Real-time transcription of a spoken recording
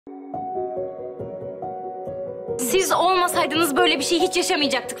Siz olmasaydınız böyle bir şey hiç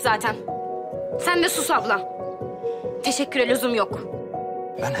yaşamayacaktık zaten. Sen de sus abla. Teşekküre lüzum yok.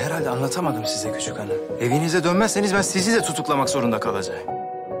 Ben herhalde anlatamadım size küçük hanım. Evinize dönmezseniz ben sizi de tutuklamak zorunda kalacağım.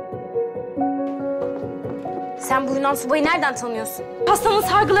 Sen bu Yunan subayı nereden tanıyorsun? Hastanın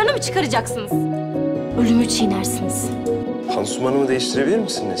sargılarını mı çıkaracaksınız? Ölümü çiğnersiniz. Pansumanımı değiştirebilir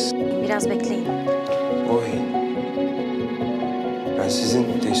misiniz? Biraz bekleyin. Oy. Ben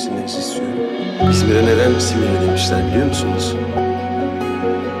sizin değiştirmenizi istiyorum. İzmir'e neden Simirni demişler biliyor musunuz?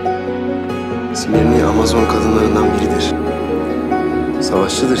 Simirni Amazon kadınlarından biridir.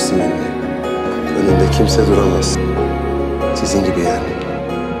 Savaşçıdır Simirni. Önünde kimse duramaz. Sizin gibi yani.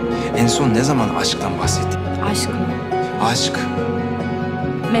 En son ne zaman aşktan bahsettik? Aşk mı? Aşk.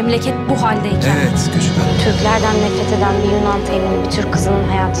 Memleket bu haldeyken. Evet küçük hanım. Türklerden nefret eden bir Yunan teninin bir Türk kızının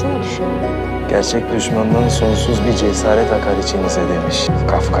hayatını mı düşünüyor? Gerçek düşmandan sonsuz bir cesaret akar içinize demiş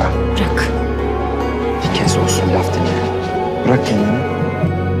Kafka. Bırak. Bir kez olsun laf dinle. Bırak kendini.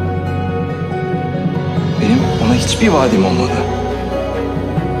 Benim ona hiçbir vaadim olmadı.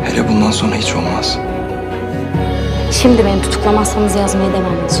 Hele bundan sonra hiç olmaz. Şimdi beni tutuklamazsanız yazmaya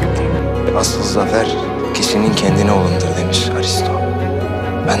devam edeceğim. Asıl zafer kişinin kendine olundur demiş Aristo.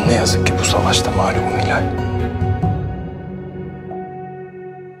 Ben ne yazık ki bu savaşta mağlubum Hilal.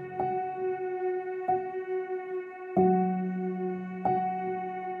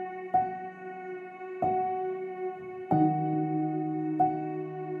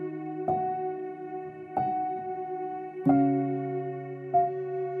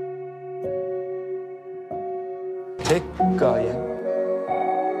 Tek gayem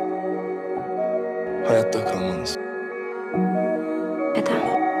hayatta kalmanız. Neden?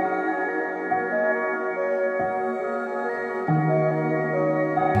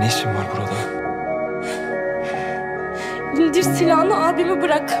 Ne işin var burada? İndir silahını, abimi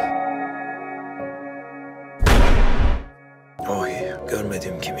bırak. Oy,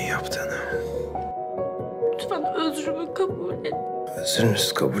 görmedim kimin yaptığını. Lütfen özrümü kabul et.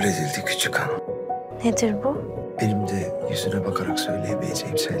 Özrünüz kabul edildi küçük hanım. Nedir bu? Benim de yüzüne bakarak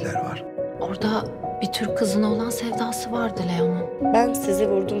söyleyebileceğim şeyler var. Orada bir Türk kızına olan sevdası vardı Leon'un. Ben sizi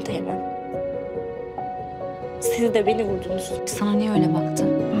vurdum Teğmen. Siz de beni vurdunuz. Sana niye öyle baktı?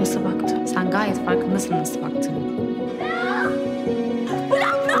 Nasıl baktı? Sen gayet farkındasın nasıl baktığını.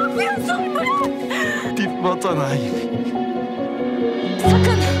 Bırak, ne yapıyorsun? Bırak! Dip vatan haini.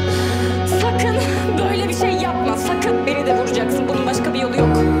 Sakın, sakın böyle bir şey yapma. Sakın beni de vuracaksın. Bunun başka bir yolu yok.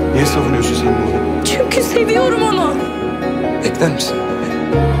 Niye savunuyorsun sen bunu? Çünkü seviyorum onu. Bekler misin?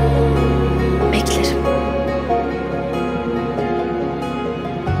 Beklerim.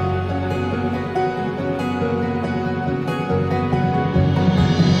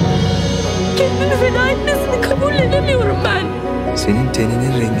 Kendini feda etmesini kabul edemiyorum ben. Senin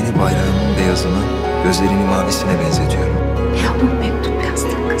teninin rengini bayrağının beyazına, gözlerinin mavisine benzetiyorum. Leon'un mektup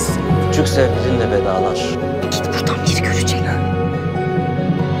yazdığı kız. Küçük sevgilinle vedalaş. Git buradan, biri görecek.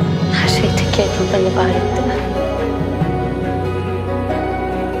 Her şey tek elden ibaret değil mi?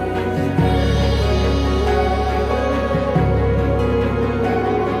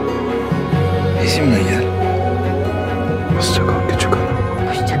 Bizimle gel. Hoşça kal küçük hanım.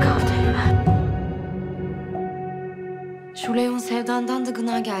 Hoşça kal Teğmen. Şu Leon sevdandan da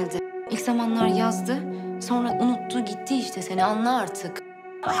gına geldi. İlk zamanlar yazdı, sonra unuttu gitti işte seni anla artık.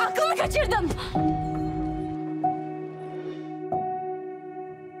 Aklımı kaçırdın.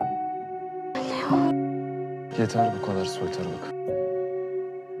 Yeter bu kadar soytarılık.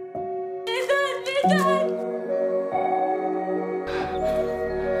 Neden?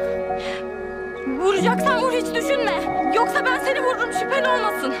 Vuracaksan vur, hiç düşünme. Yoksa ben seni vururum, şüphen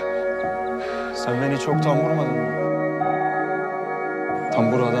olmasın. Sen beni çoktan vurmadın mı?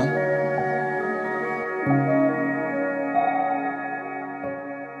 Tam buradan.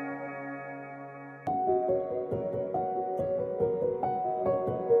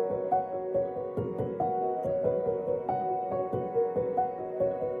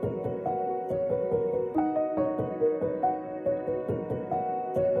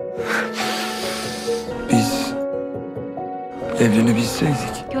 Biz evlenebilseydik.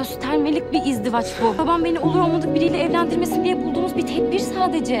 Göstermelik bir izdivaç bu. Babam beni olur olmadık biriyle evlendirmesin diye bulduğumuz bir tedbir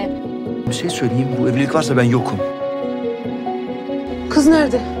sadece. Bir şey söyleyeyim, bu evlilik varsa ben yokum. Kız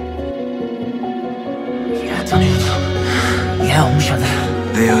nerede? Ya tanıyordum. Ya olmuş adı.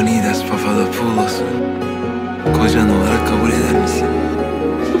 Leonidas Papadopoulos'u kocan olarak kabul eder misin?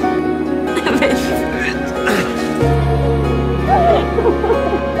 Evet.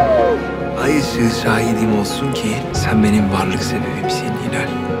 Ay ışığı şahidim olsun ki sen benim varlık sebebimsin Hilal.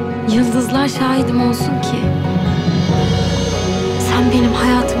 Yıldızlar şahidim olsun ki sen benim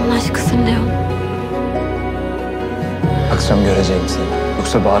hayatımın aşkısın Leon. Akşam göreceğim seni.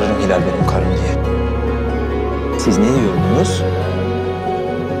 Yoksa bağırırım Hilal benim karım diye. Siz ne diyordunuz?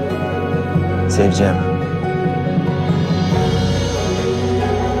 Seveceğim.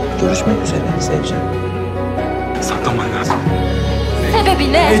 Görüşmek üzere seveceğim. Saklaman lazım.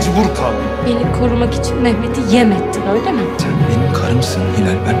 Sebebi ne? Mecbur kaldım. Beni korumak için Mehmet'i yem ettin öyle mi? Sen benim karımsın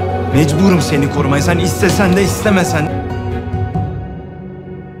Hilal ben. Mecburum seni korumaya. Sen istesen de istemesen.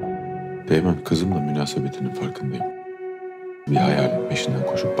 Beymen, kızımla münasebetinin farkındayım. Bir hayalin peşinden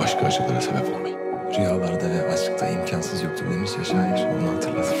koşup başka acılara sebep olmayın. Rüyalarda ve aşkta imkansız yoktur demiş ya şair. Onu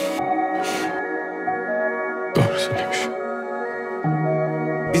hatırladım. Doğru söylemiş.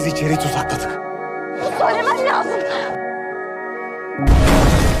 Biz içeri tuzakladık. Söylemem lazım.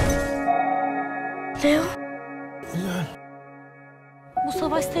 Leo. Bu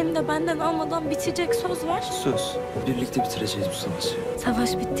savaş seni de benden almadan bitecek, söz ver. Söz. Birlikte bitireceğiz bu savaşı.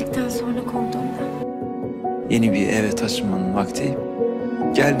 Savaş bittikten sonra kovduğumda. Yeni bir eve taşınmanın vakti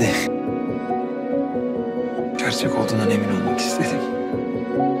geldi. Gerçek olduğundan emin olmak istedim.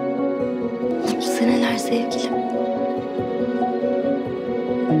 Mutlu seneler sevgilim.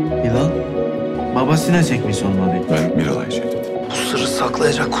 Hilal, babasına çekmiş olmalı. Ben Miray'ı şey dedim. Bu sırrı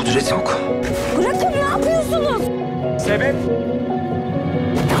saklayacak kudret yok. Bırakın, ne yapıyorsunuz? Sebep?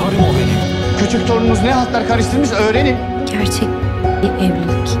 Karım o benim. Küçük torununuz ne hatlar karıştırmış öğrenin. Gerçek bir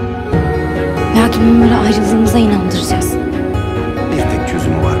evlilik. Lakin Mümür'e ayrılığımıza inandıracağız. Bir tek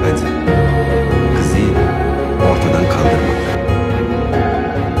çözümü var bence. Kızı ortadan kaldırmak.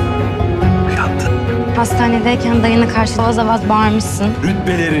 Uyandın. Hastanedeyken dayına karşı avaz avaz bağırmışsın.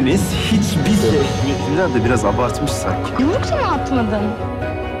 Rütbeleriniz hiç bizle. Hilal de biraz abartmış sanki. Yumruk da mı atmadın?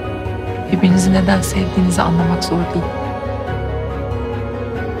 Birbirinizi neden sevdiğinizi anlamak zor değil.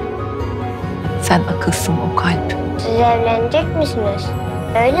 Sen akılsın, o kalp. Siz evlenecek misiniz?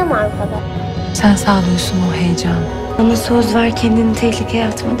 Öyle mi arkadaş? Sen sağlıyorsun o heyecanı. Bana söz ver, kendini tehlikeye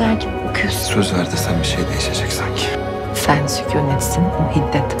atma der gibi bakıyorsun. Söz ver desem bir şey değişecek sanki. Sen sükunetsin, o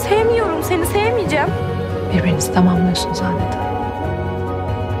hiddet. Sevmiyorum seni, sevmeyeceğim. Birbirinizi tamamlıyorsunuz adeta.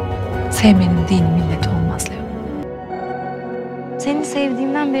 Sevmenin dini milleti olmaz Leo. Seni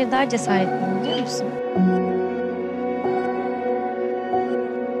sevdiğimden beri daha cesaretliyim biliyor musun?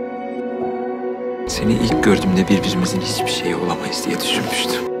 Seni ilk gördüğümde birbirimizin hiçbir şeyi olamayız diye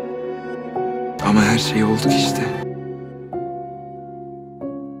düşünmüştüm. Ama her şey olduk işte.